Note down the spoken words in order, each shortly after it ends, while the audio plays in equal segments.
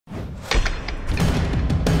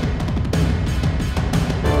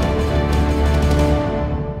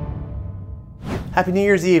Happy New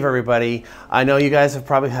Year's Eve, everybody. I know you guys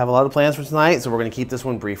probably have a lot of plans for tonight, so we're going to keep this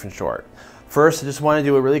one brief and short. First, I just want to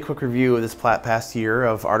do a really quick review of this past year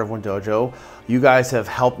of Art of One Dojo. You guys have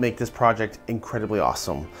helped make this project incredibly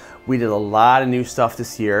awesome. We did a lot of new stuff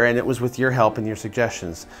this year, and it was with your help and your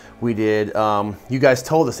suggestions. We did, you guys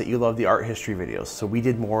told us that you love the art history videos, so we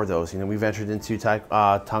did more of those. You know, we ventured into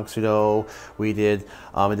Tangsudo, we did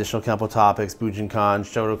additional Kempo topics, Bujinkan,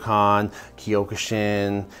 Shotokan,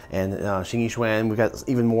 Kyokushin, and Shingishuan. We got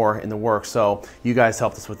even more in the works, so you guys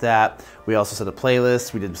helped us with that. We also set a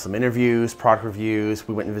playlist, we did some interviews, product reviews,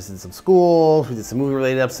 we went and visited some schools, we did some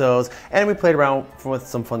movie-related episodes, and we played around with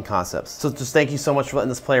some fun concepts. So just thank you so much for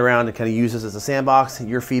letting us play around and kind of use this as a sandbox.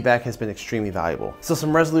 Your feedback has been extremely valuable. So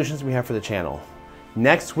some resolutions we have for the channel.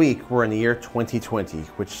 Next week, we're in the year 2020,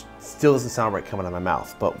 which still doesn't sound right coming out of my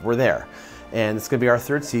mouth, but we're there. And it's gonna be our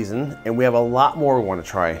third season, and we have a lot more we wanna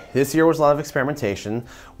try. This year was a lot of experimentation.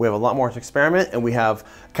 We have a lot more to experiment, and we have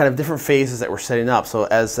kind of different phases that we're setting up. So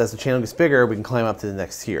as the channel gets bigger, we can climb up to the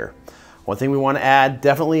next tier. One thing we want to add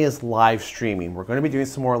definitely is live streaming. We're going to be doing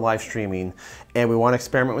some more live streaming, and we want to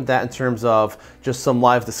experiment with that in terms of just some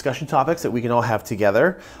live discussion topics that we can all have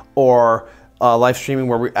together, or live streaming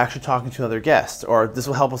where we're actually talking to another guest. Or this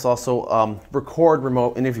will help us also record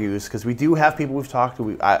remote interviews, because we do have people we've talked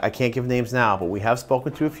to. I can't give names now, but we have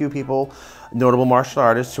spoken to a few people, notable martial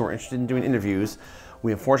artists who are interested in doing interviews.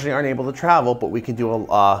 We unfortunately aren't able to travel, but we can do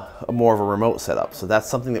a more of a remote setup. So that's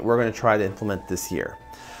something that we're going to try to implement this year.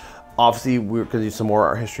 Obviously, we're going to do some more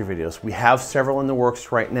art history videos. We have several in the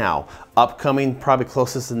works right now. Upcoming, probably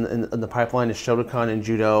closest in the pipeline is Shotokan and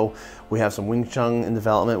Judo. We have some Wing Chun in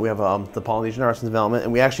development. We have the Polynesian arts in development.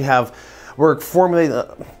 And we actually we're formulating,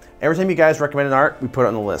 every time you guys recommend an art, we put it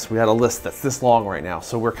on the list. We had a list that's this long right now.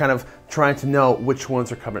 So we're kind of trying to know which ones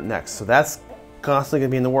are coming next. So that's constantly going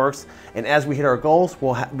to be in the works. And as we hit our goals,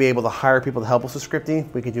 we'll be able to hire people to help us with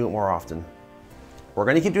scripting. We can do it more often. We're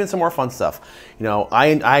going to keep doing some more fun stuff. You know,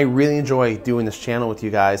 I really enjoy doing this channel with you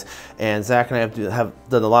guys, and Zach and I have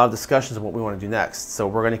done a lot of discussions on what we want to do next. So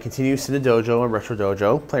we're going to continue to the Dojo and Retro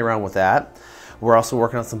Dojo, play around with that. We're also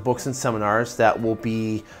working on some books and seminars that will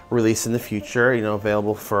be released in the future, you know,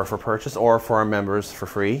 available for purchase or for our members for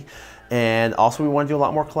free. And also we want to do a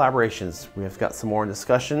lot more collaborations. We've got some more in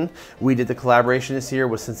discussion. We did the collaboration this year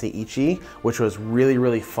with Sensei Ichi, which was really,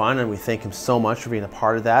 really fun, and we thank him so much for being a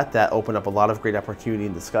part of that. That opened up a lot of great opportunity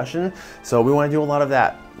and discussion. So we want to do a lot of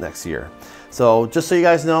that next year. So just so you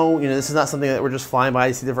guys know, this is not something that we're just flying by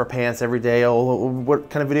the seat of our pants every day. Oh, what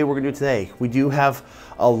kind of video we're gonna do today? We do have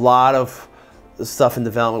a lot of stuff in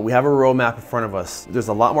development. We have a roadmap in front of us. There's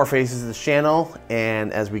a lot more faces to this channel,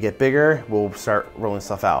 and as we get bigger, we'll start rolling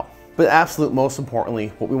stuff out. But absolute most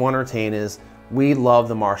importantly, what we want to retain is we love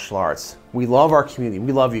the martial arts. We love our community.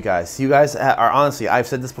 We love you guys. You guys are, honestly, I've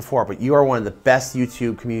said this before, but you are one of the best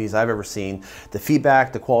YouTube communities I've ever seen. The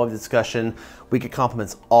feedback, the quality of the discussion, we get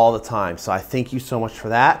compliments all the time. So I thank you so much for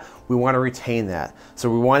that. We want to retain that. So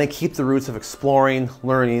we want to keep the roots of exploring,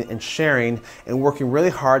 learning, and sharing, and working really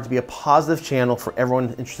hard to be a positive channel for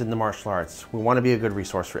everyone interested in the martial arts. We want to be a good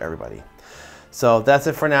resource for everybody. So that's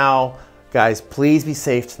it for now. Guys, please be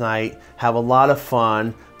safe tonight. Have a lot of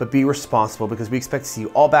fun, but be responsible, because we expect to see you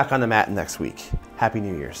all back on the mat next week. Happy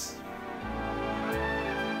New Year's.